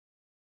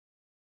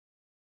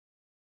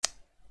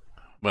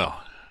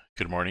Well,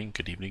 good morning,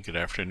 good evening, good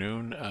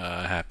afternoon.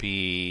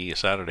 Happy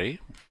Saturday,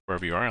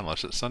 wherever you are,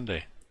 unless it's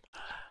Sunday.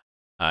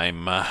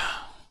 I'm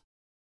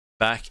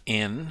back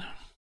in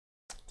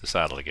the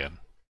saddle again.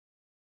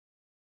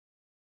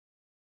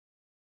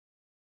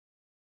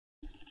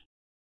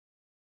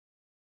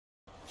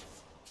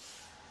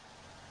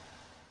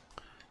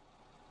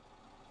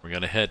 We're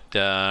gonna head.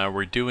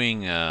 We're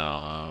doing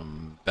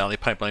Valley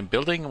Pipeline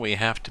building. We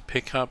have to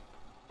pick up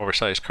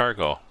oversized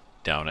cargo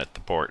down at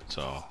the port,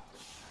 so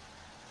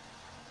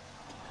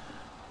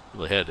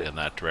we'll head in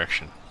that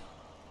direction.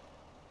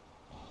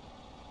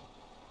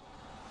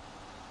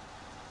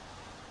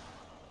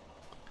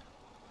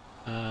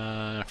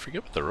 I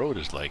forget what the road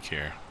is like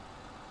here.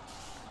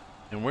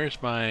 And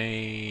where's my?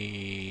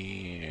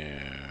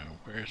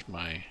 Where's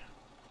my?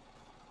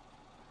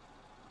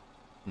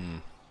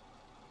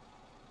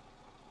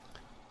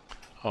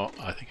 Oh,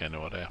 I think I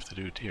know what I have to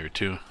do here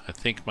too. I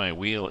think my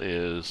wheel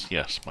is,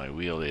 yes, my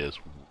wheel is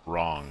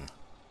wrong.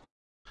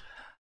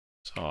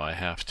 So I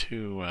have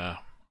to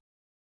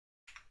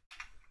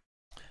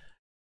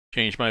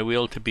change my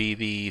wheel to be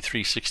the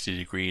 360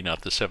 degree,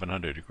 not the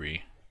 700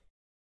 degree.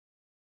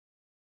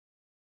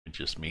 It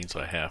just means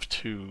I have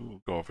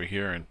to go over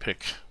here and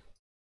pick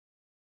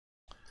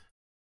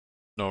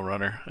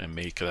SnowRunner and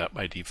make that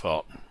my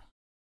default.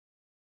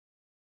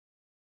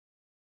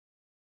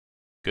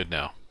 Good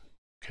now.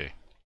 Okay.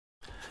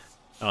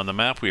 On the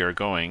map we are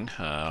going,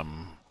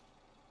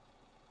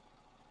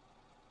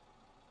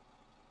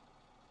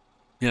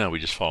 yeah, we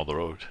just follow the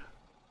road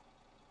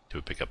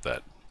to pick up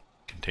that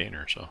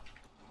container, so.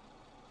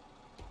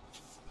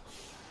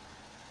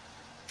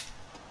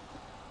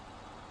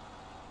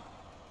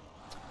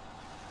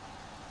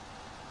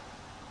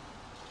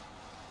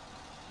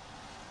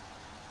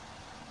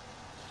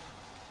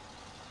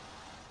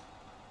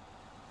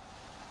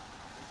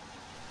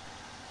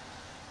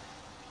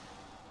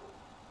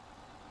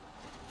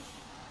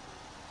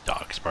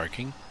 Dogs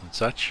barking and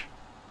such.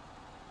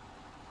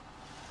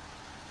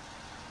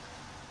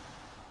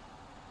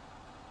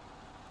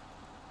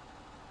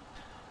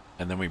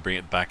 And then we bring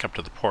it back up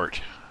to the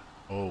port.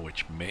 Oh,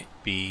 which might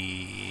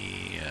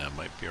be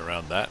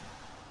around that.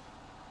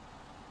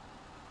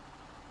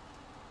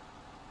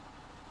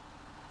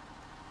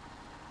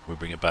 We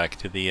bring it back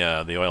to the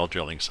oil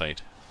drilling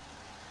site.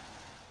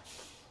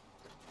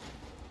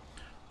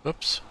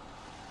 Oops,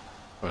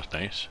 that was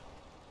nice.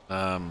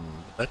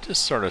 That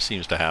just sort of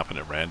seems to happen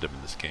at random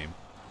in this game.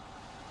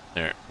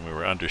 There, we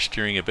were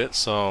understeering a bit,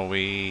 so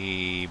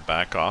we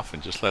back off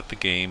and just let the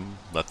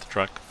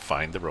truck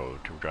find the road.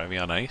 We're driving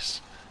on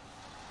ice.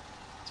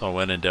 So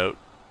when in doubt,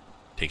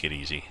 take it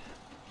easy.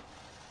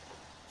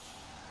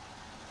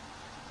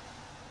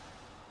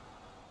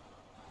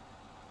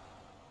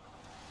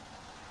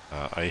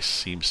 Ice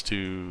seems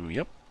to,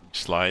 yep,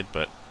 slide,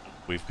 but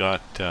we've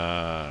got,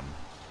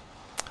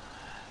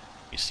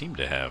 we seem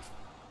to have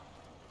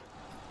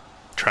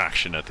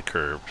traction at the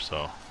curb,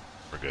 so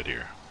we're good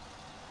here.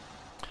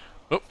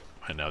 Oh,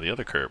 and now the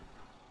other curb.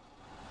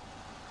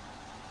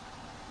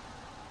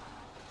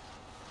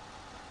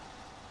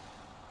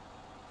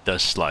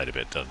 Does slide a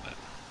bit, doesn't it?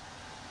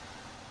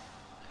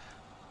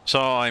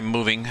 So I'm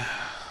moving.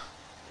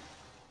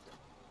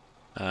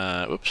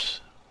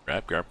 Oops.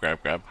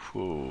 Grab.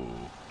 Whoa,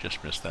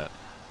 just missed that.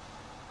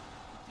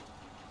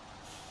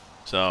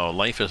 So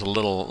life is a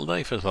little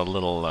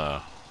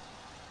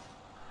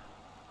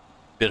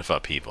bit of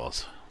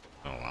upheavals.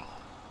 Oh well.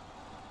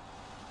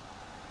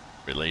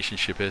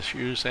 Relationship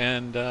issues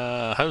and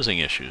housing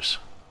issues.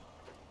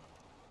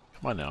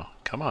 Come on now.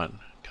 Come on,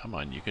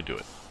 you can do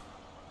it.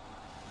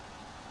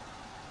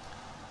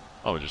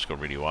 Oh, we'll just go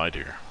really wide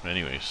here.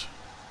 Anyways,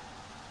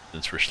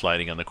 since we're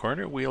sliding on the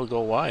corner, we'll go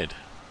wide.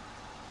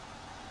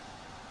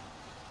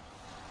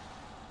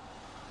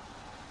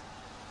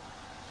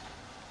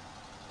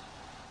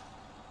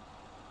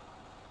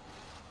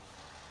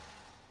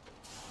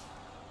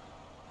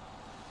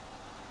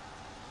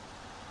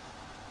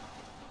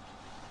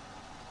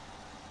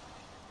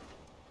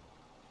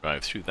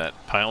 Drive through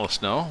that pile of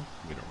snow.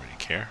 We don't really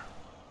care.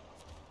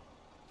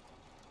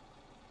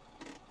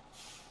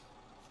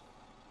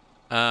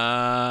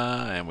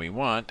 And we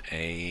want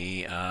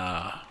a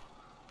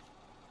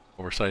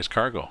oversized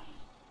cargo.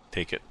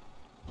 Take it.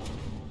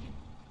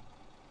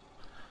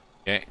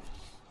 Okay,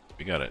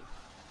 we got it.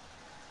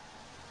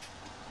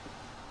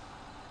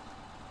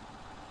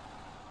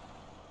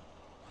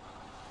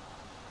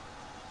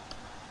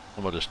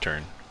 We'll just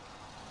turn.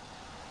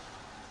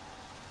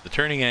 The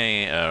turning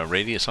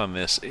radius on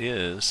this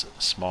is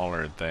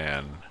smaller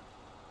than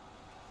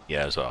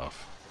Yazov.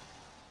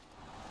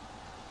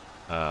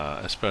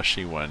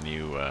 Especially when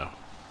you...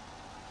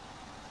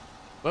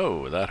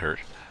 whoa, that hurt.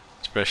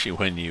 Especially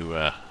when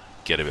you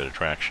get a bit of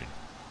traction.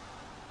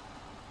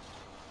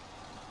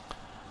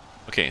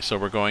 Okay, so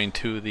we're going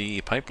to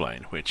the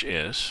pipeline, which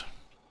is,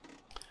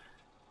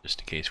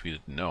 just in case we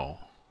didn't know,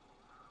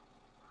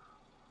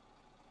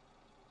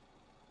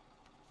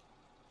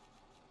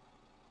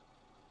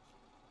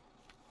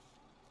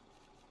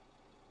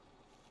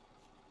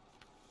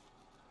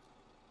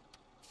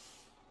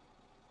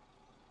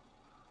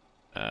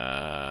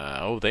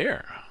 Oh,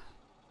 there.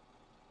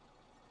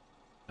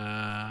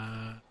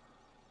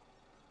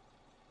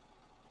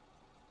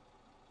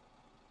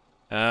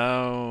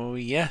 Oh,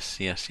 yes,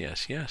 yes,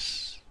 yes,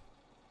 yes.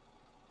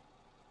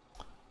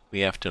 We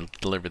have to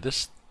deliver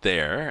this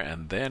there,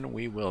 and then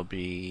we'll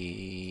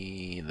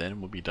be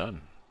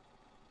done.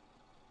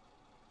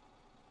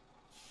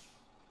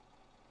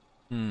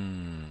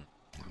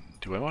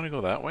 Do I want to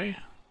go that way?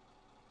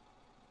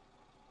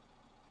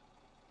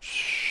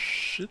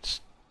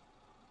 It's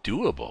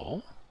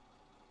doable.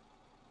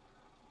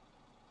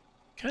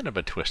 Kind of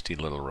a twisty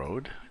little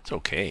road. It's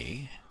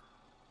okay.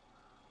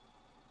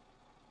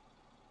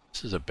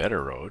 This is a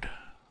better road.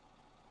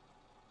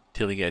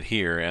 Till we get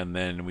here, and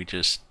then we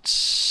just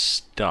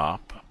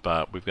stop.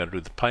 But we've got to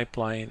do the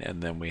pipeline,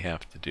 and then we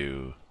have to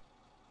do...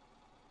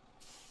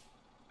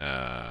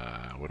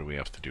 what do we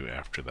have to do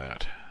after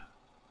that?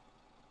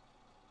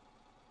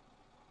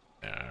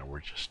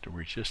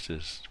 We're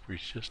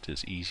just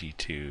as easy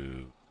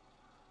to...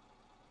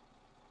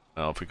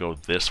 Well, if we go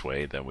this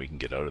way, then we can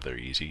get out of there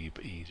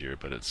easier,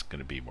 but it's going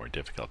to be more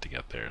difficult to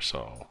get there,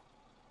 so...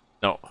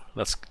 No,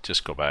 let's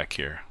just go back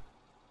here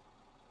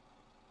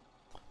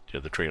to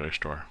the trailer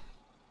store.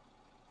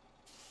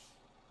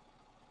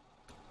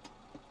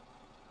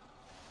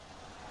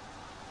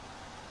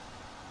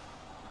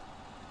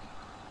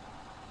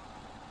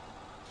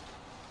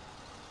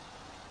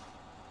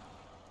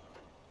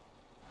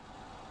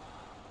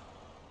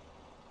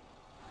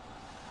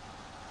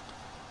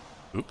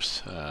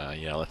 Oops,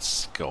 yeah,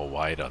 let's go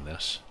wide on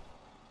this.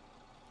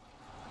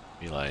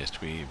 Realized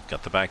we've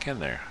got the back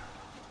end there.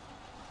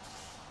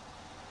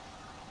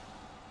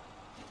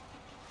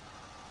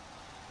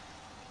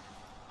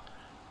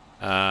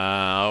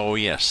 Oh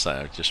yes,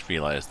 I just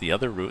realized the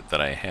other route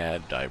that I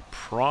had, I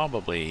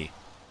probably...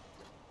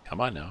 Come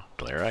on now,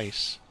 glare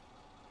ice.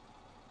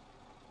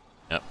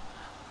 Yep,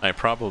 I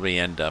probably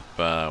end up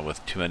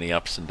with too many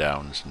ups and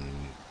downs and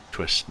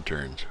twists and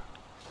turns.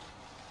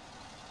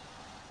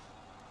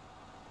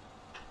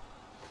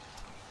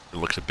 It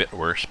looks a bit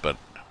worse, but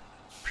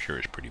I'm sure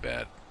it's pretty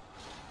bad.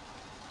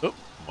 Oh,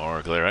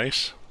 more glare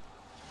ice.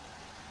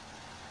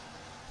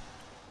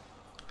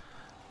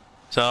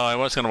 So I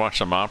was going to watch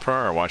some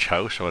opera or watch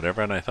House or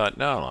whatever, and I thought,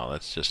 no,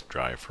 let's just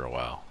drive for a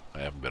while. I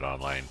haven't been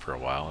online for a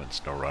while in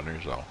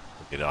SnowRunner, so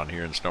we'll get on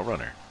here in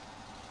SnowRunner.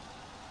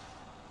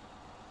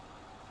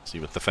 See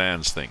what the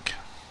fans think.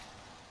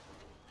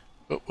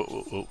 Oh, oh,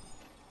 oh, oh.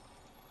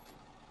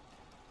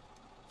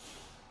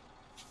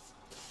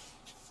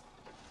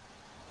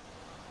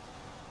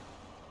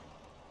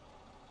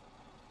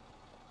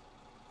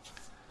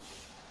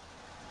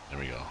 There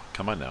we go.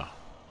 Come on now.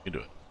 You do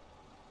it.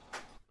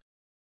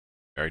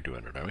 We are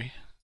doing it, are we?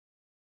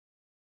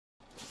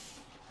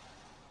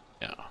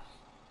 Yeah.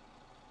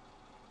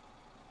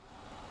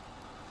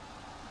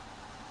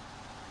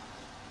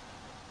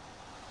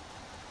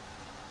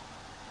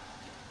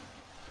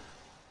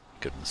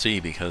 Couldn't see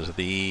because of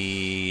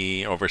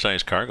the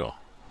oversized cargo.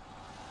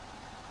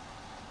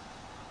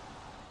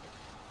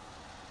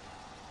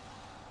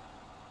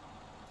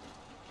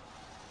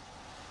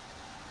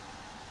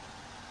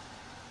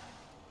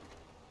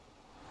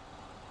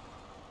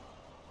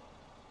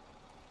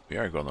 We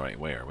are going the right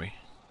way, are we?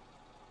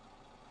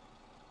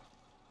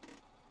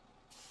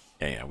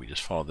 Yeah, we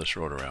just followed this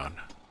road around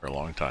for a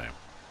long time.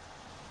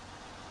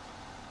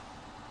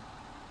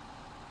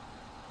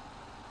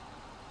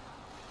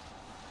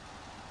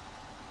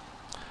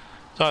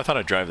 So I thought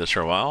I'd drive this for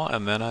a while,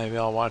 and then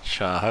I'll watch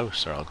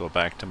House, or I'll go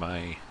back to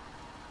my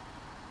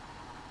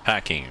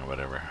packing or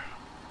whatever.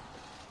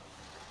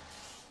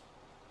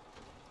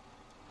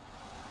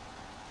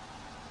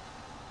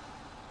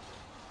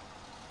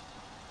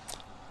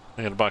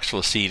 I got a box full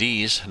of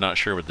CDs, not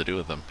sure what to do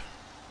with them.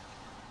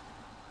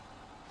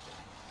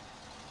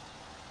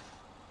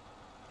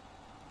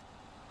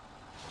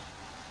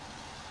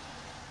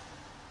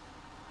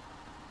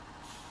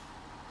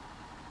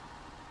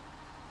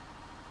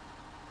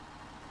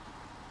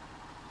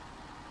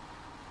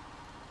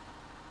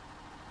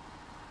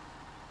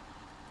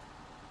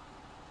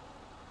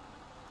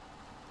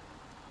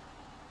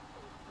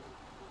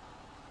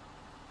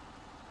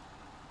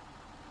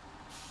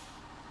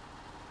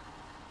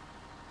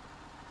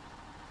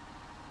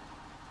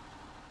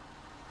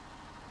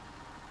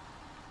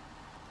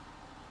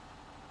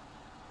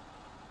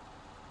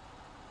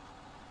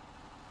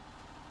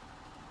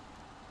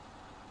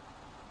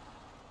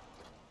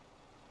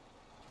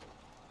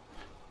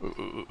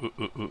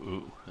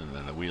 Ooh. And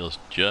then the wheels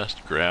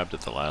just grabbed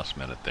at the last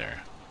minute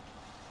there.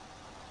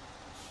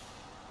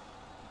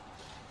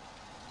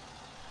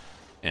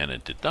 And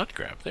it did not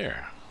grab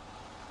there.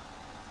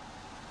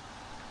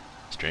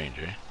 Strange,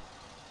 eh?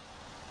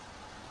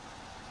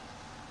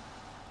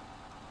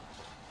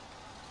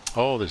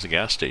 Oh, there's a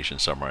gas station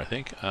somewhere, I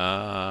think.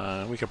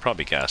 We could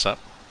probably gas up.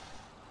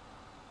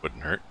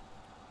 Wouldn't hurt.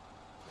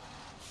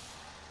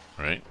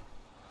 Right?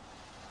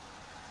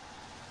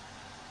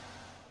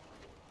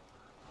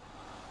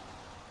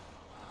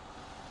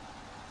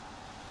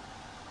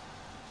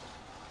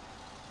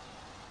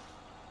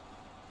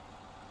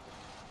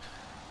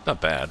 Not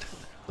bad.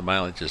 The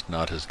mileage is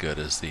not as good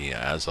as the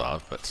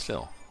Azov, but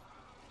still.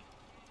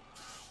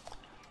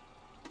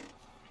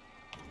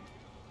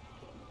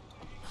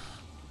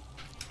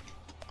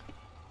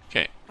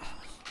 Okay.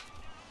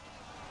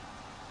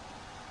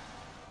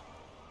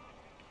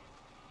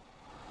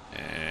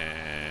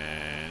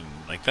 And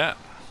like that.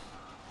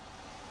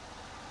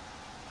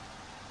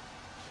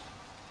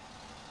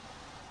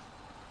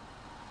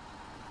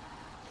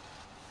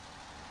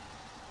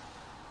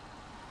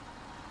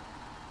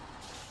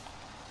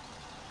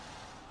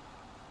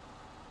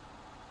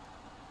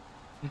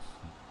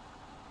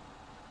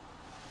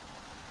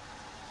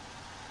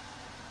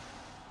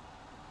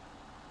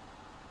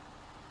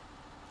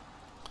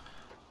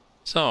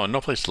 So,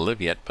 no place to live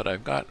yet, but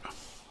I've got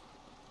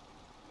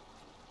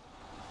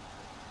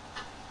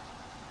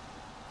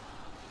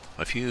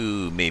a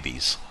few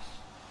maybes.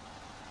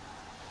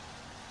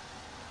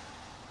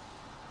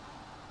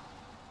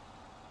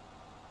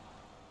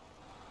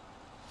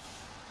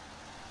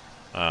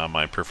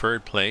 My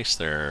preferred place,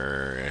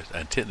 they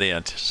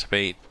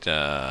anticipate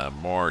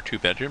more 2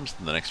 bedrooms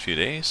in the next few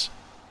days.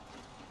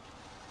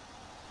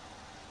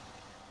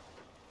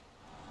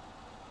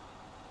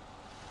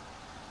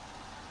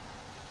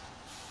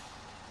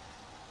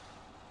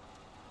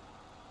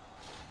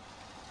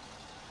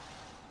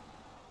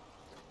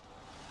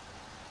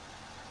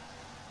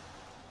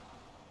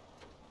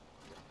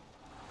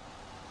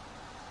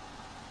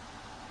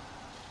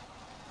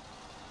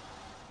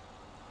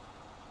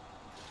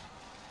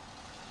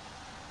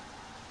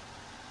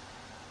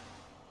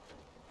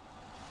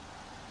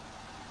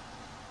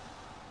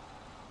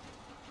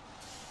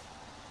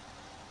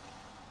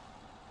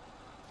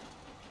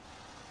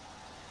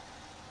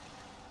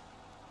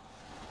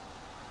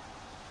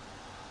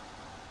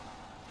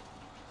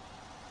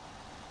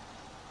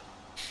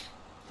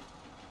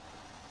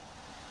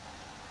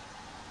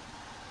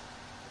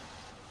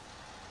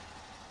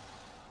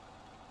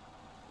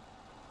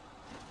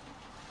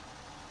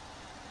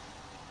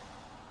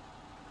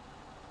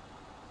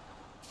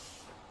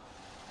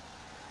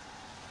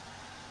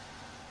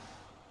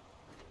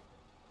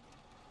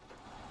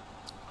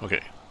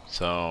 Okay,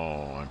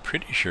 so I'm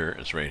pretty sure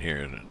it's right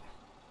here.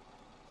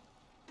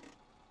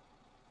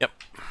 Yep.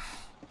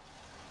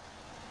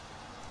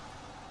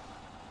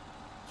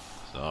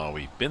 So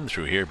we've been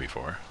through here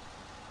before.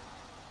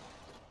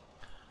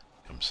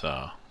 Come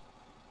so.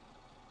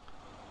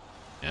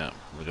 Yeah,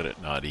 look at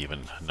it. Not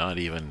even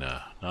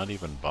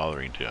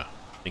bothering to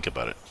think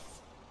about it.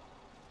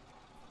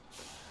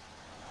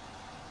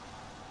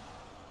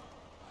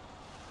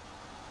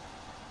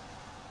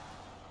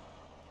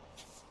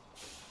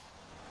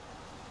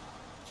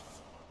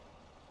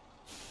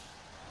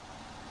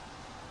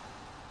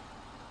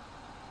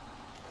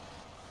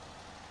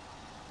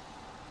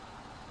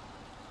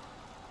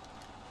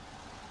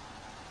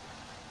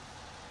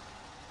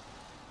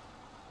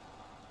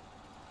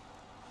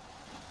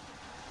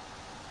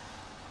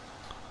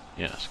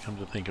 Yes, come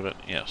to think of it,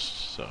 yes.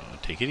 So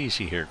take it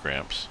easy here,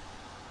 Gramps.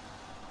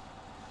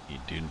 You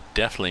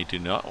definitely do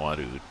not want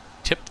to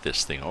tip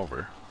this thing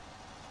over.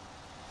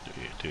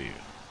 Do you?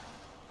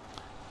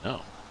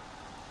 No.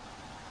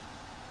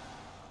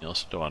 You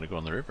also don't want to go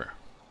in the river.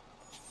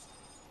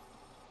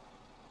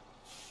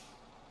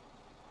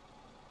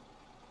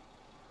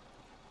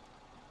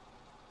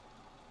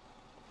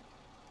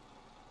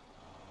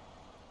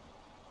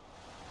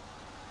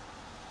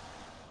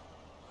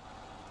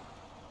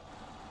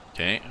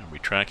 Okay, are we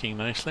tracking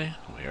nicely?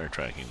 We are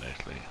tracking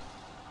nicely.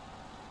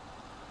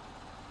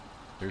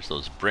 There's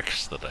those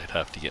bricks that I'd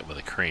have to get with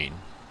a crane.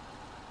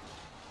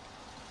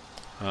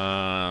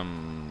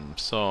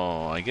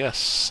 So I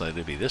guess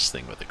it'd be this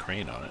thing with a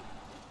crane on it.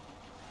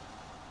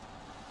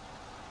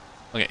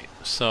 Okay,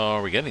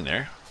 so we're getting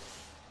there.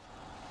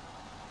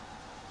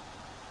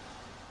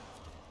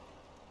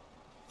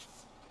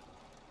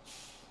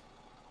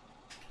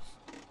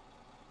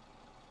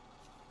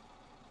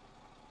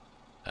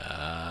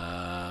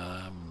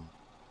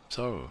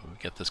 So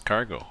get this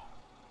cargo.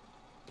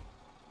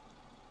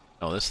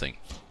 Oh, this thing.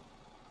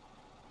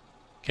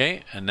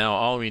 Okay, and now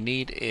all we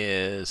need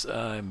is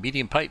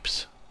medium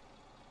pipes.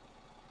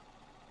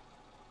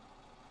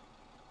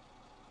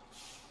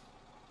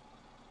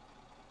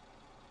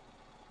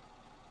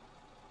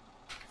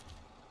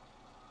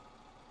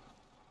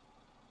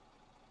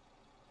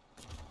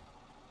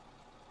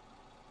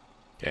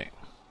 Okay.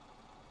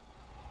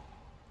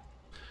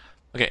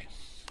 Okay,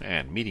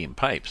 and medium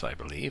pipes, I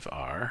believe,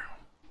 are,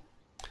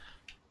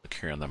 look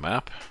here on the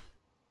map.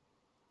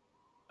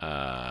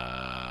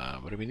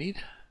 What do we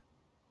need?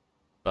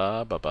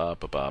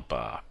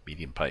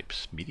 Medium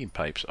pipes. Medium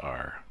pipes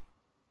are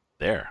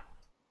there.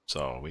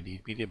 So we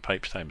need medium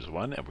pipes times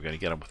 1, and we're going to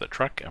get them with a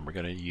truck, and we're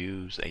going to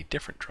use a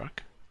different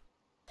truck.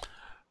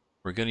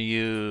 We're going to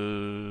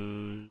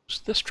use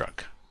this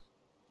truck.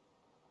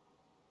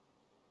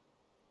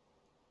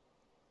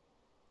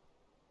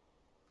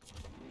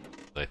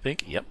 I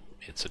think, yep,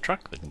 it's a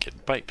truck that can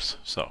get pipes.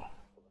 So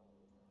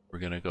we're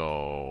going to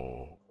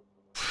go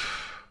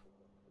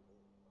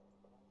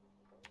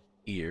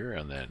here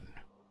and then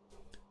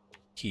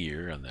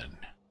here, and then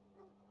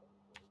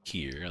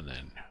here, and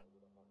then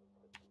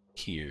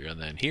here,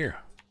 and then here.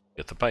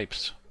 Get the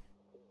pipes.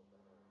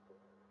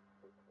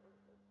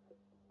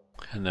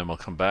 And then we'll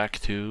come back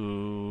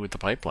to the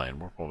pipeline.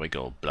 We'll probably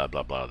go blah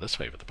blah blah this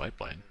way with the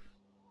pipeline.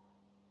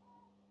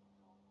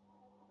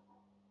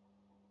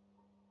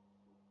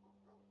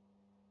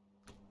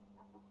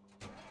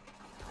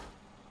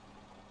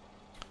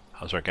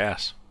 How's our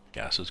gas?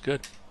 Gas is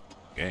good.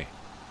 Okay.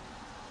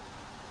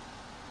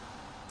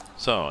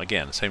 So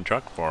again, same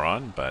truck, 4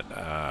 on, but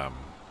the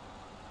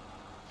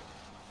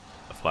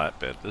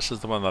flatbed. This is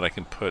the one that I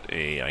can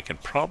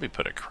probably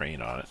put a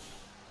crane on it.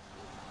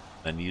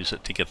 Then use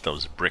it to get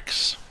those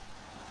bricks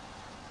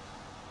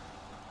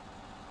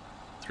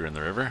through in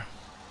the river.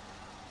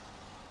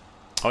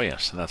 Oh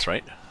yes, and that's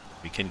right.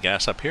 We can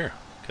gas up here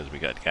because we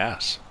got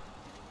gas.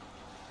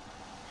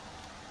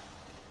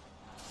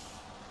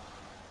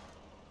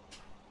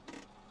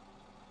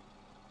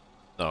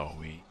 So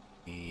we,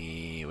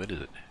 what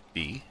is it?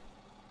 B,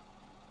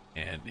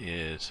 and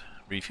is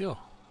refuel.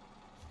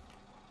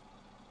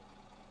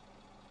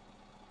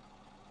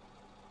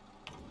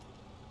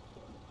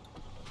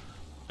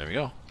 There we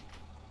go.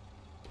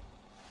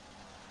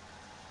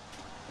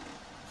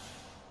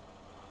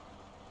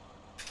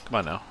 Come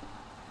on now.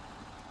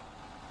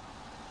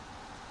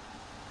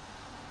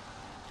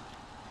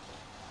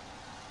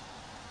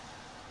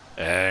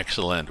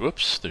 Excellent.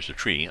 Whoops, there's a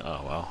tree.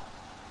 Oh well.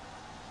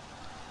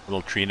 A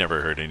little tree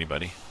never hurt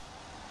anybody.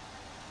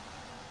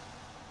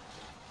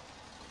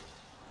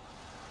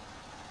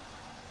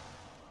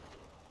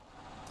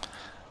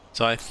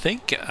 So I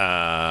think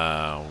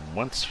I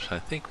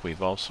think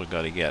we've also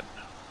got to get.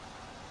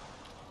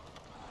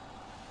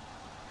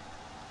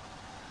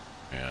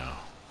 Yeah.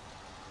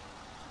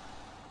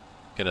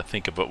 Got to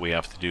think of what we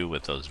have to do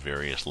with those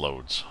various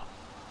loads.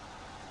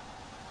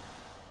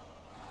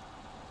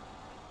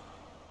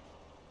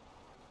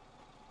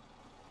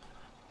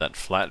 That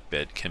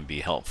flatbed can be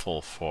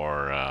helpful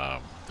for,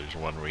 there's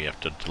one where you have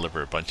to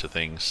deliver a bunch of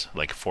things,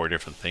 like 4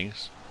 different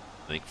things.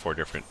 I think 4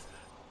 different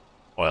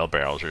oil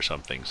barrels or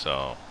something,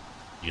 so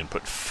you can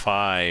put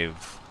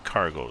 5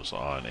 cargoes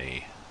on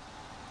a...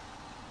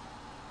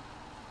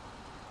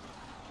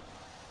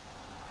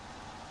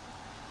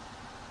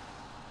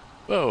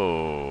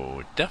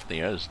 Whoa, definitely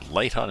is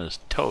light on his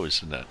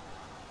toes, isn't it?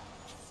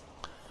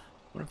 I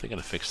wonder if they're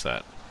going to fix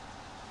that.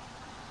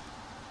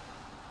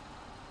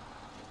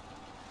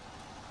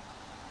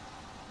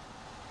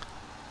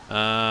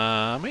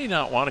 I may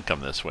not want to come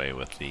this way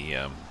with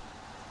the...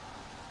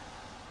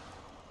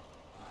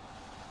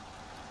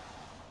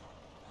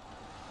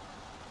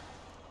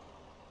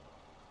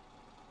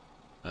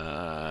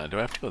 do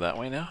I have to go that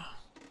way now?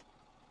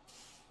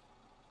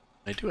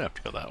 I do have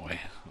to go that way.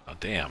 Oh,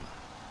 damn.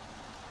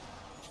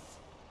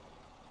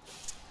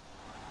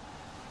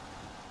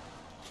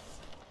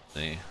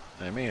 See,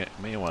 I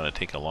may want to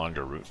take a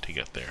longer route to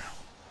get there.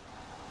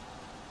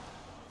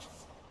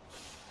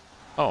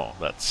 Oh,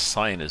 that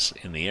sign is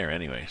in the air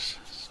anyways,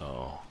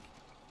 so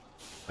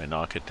if I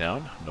knock it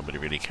down, nobody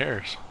really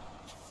cares.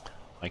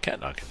 I can't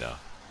knock it down.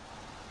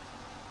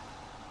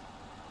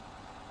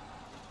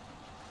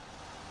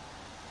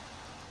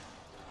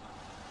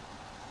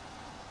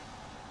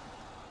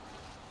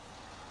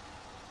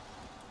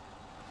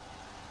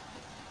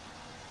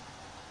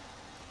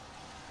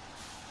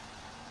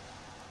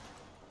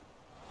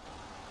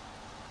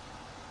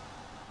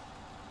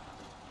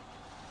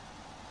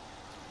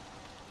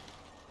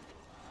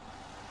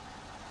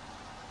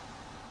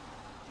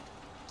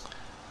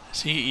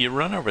 See, you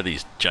run over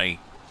these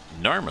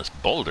ginormous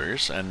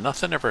boulders and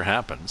nothing ever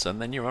happens,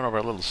 and then you run over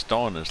a little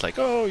stone and it's like,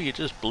 oh, you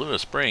just blew a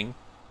spring.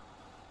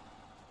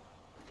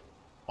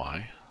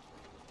 Why?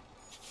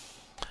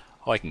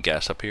 Oh, I can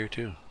gas up here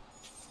too.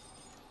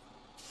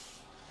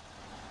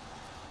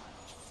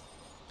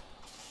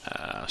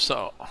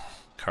 So,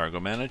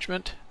 cargo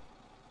management,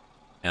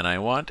 and I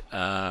want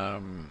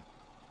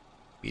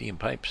medium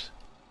pipes.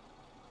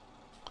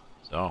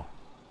 So,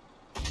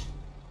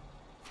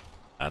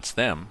 that's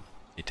them.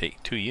 You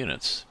take 2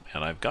 units,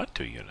 and I've got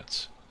 2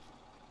 units.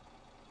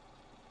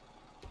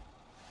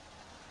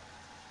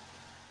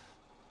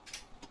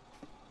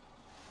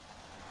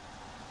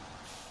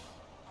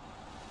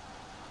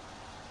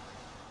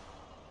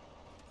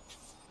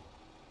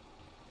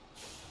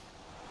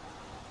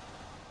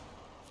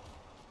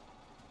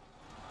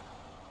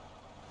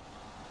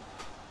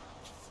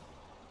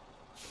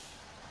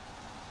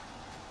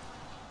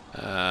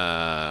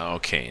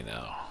 Okay,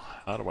 now,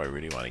 how do I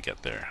really want to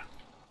get there?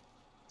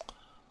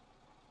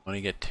 I want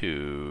to get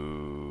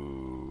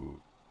to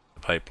the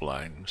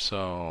pipeline,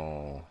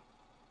 so...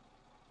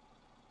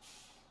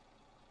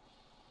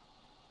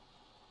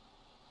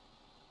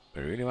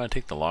 Do I really want to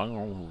take the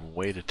long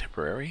way to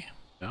Tipperary?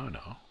 No,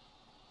 no.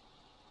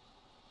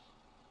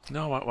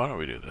 No, why don't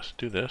we do this?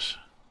 Do this,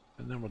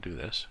 and then we'll do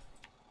this.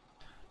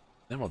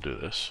 Then we'll do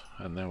this,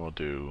 and then we'll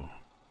do...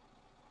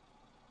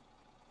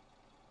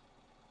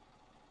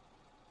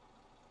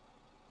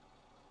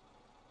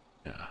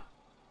 Yeah,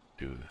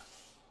 do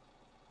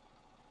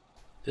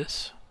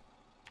this.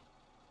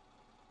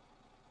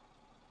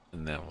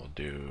 And then we'll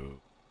do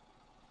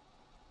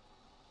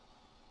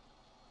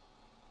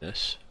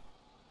this.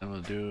 And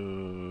we'll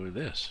do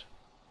this.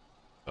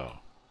 So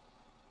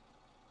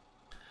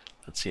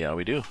let's see how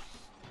we do.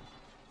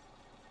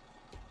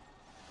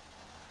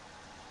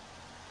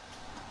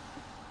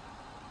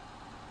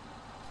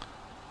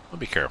 We'll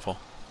be careful.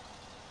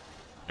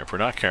 If we're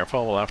not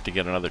careful, we'll have to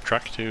get another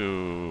truck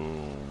to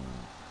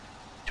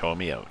tow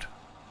me out.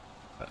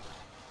 But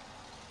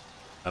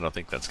I don't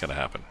think that's going to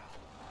happen.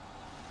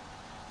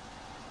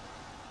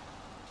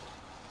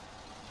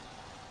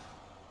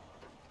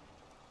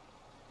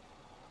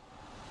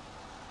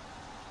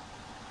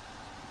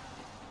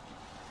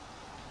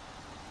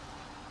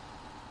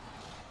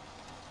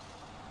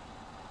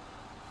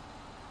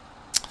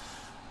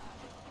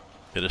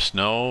 Bit of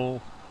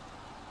snow,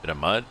 bit of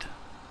mud.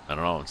 I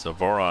don't know, it's a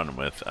Voron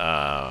with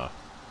a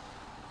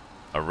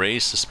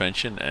raised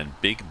suspension and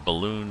big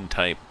balloon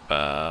type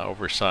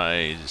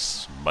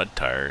oversized mud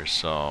tires,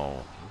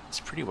 so it's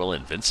pretty well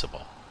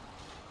invincible.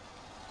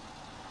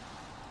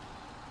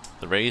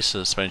 The raised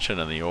suspension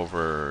and the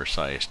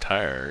oversized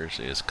tires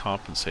is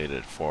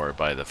compensated for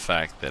by the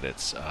fact that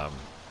it's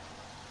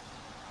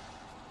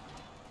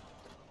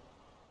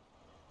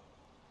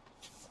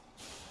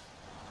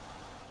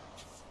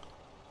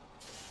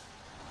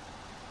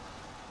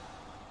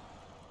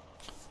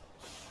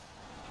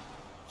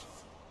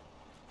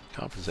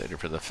compensated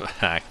for the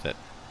fact that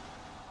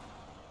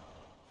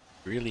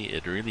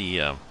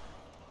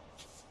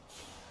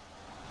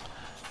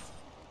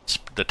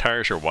the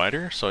tires are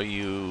wider, so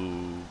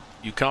you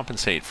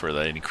compensate for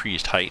the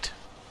increased height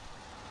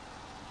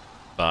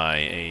by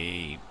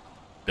a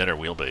better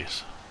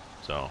wheelbase.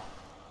 So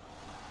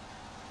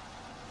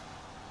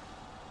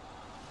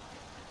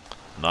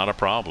not a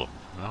problem,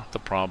 not the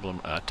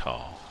problem at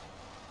all.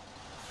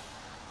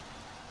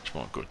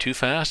 Won't go too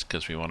fast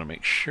because we want to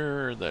make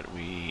sure that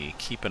we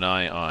keep an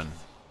eye on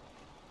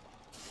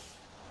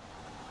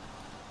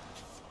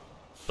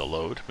the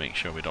load, make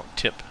sure we don't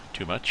tip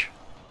too much.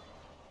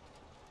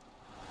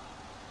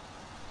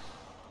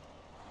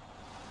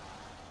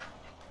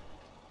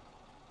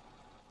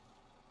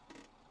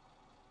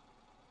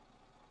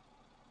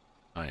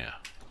 Oh yeah.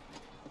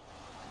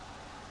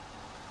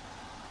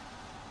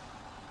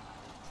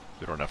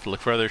 We don't have to look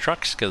for other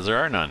trucks because there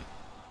are none.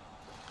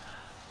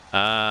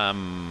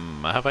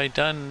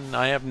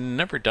 I have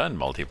never done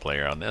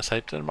multiplayer on this.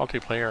 I've done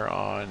multiplayer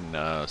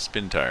on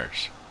spin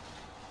tires.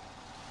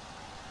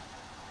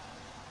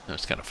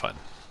 It's kind of fun.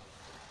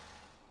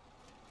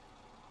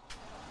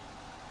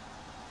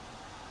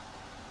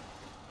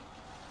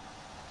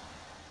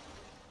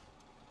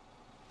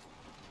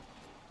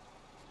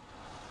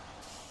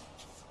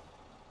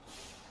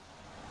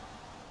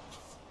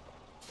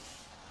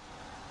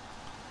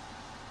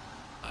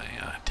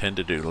 I tend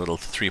to do little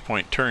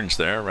 3-point turns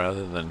there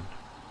rather than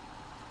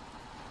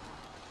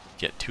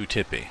get too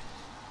tippy.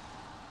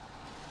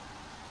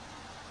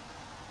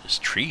 There's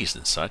trees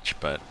and such,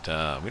 but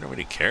we don't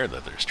really care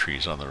that there's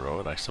trees on the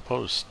road. I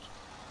suppose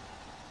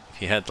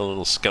if you had the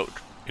little scout,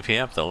 if you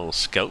have the little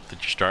scout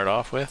that you start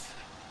off with,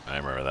 I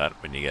remember that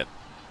when you get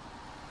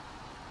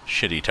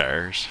shitty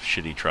tires,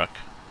 shitty truck.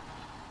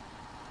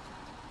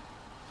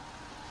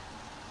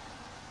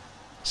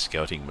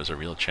 Scouting was a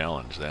real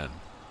challenge then.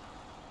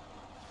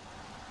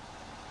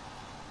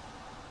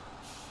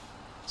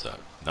 So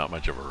not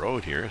much of a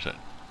road here, is it?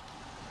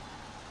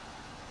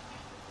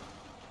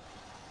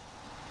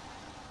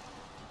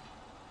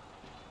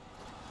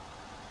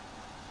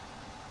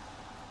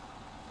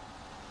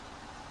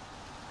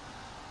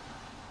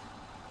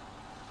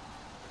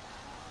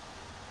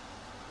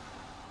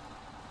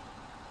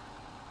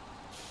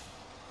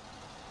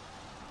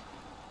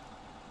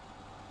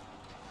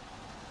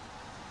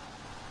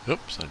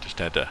 Oops, I just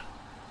had to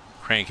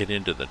crank it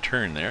into the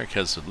turn there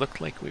because it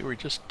looked like we were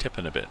just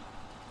tipping a bit.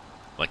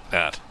 Like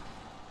that.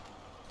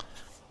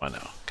 Come on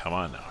now. Come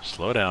on now.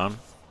 Slow down.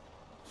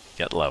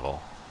 Get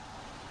level.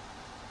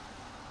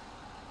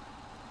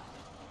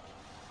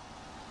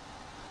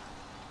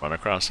 Run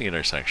across the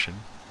intersection.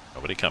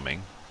 Nobody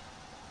coming.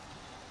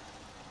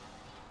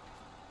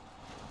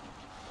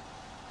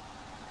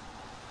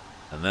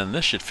 And then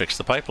this should fix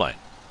the pipeline.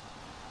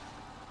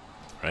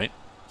 Right?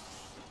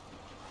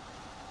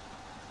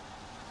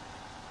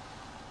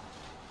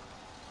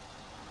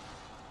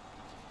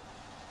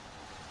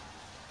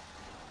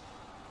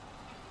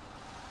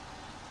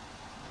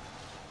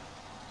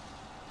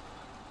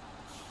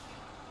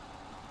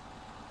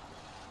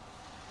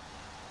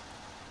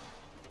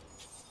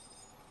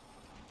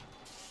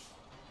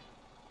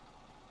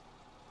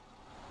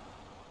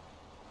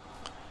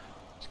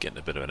 Getting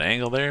a bit of an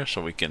angle there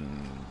so we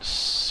can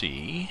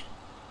see.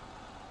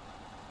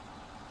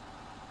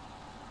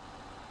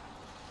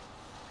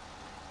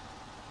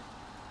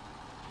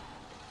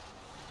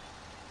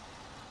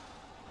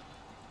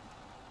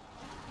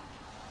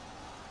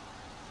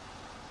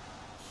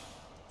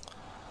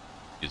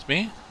 Excuse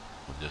me.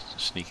 We'll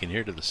just sneak in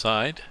here to the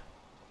side.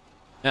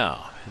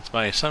 Now, it's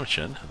my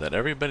assumption that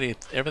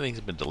everything's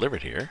been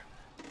delivered here.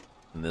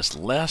 And this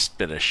last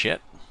bit of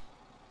shit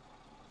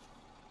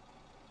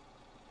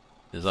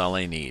is all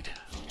I need.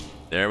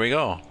 There we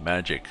go.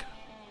 Magic.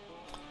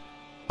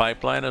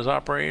 Pipeline is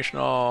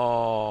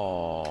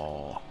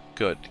operational.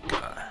 Good.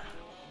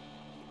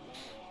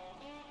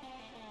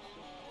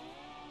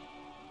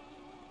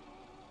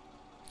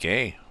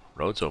 Okay.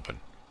 Road's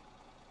open.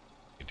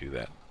 You do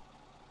that.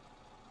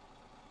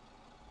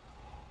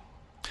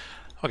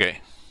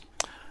 Okay.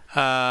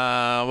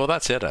 Well,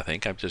 that's it, I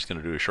think. I'm just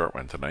going to do a short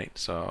one tonight.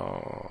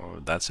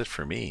 So that's it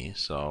for me.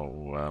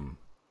 So,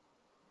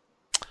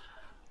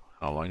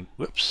 how long?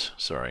 Whoops.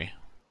 Sorry.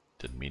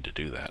 Didn't mean to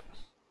do that.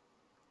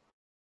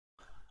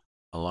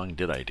 How long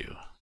did I do?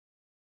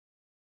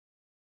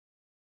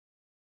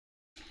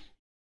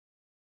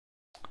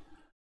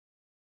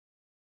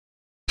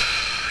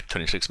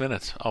 "26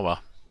 minutes. Oh,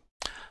 well.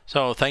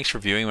 So thanks for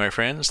viewing, my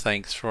friends.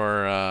 Thanks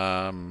for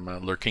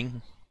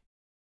lurking.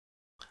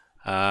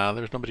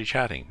 There's nobody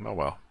chatting. Oh,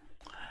 well.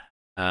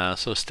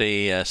 So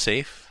stay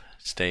safe,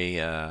 stay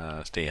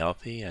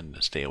healthy,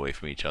 and stay away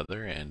from each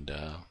other. And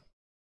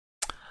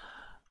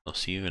we'll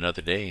see you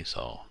another day.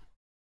 So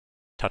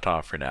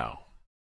ta-ta for now.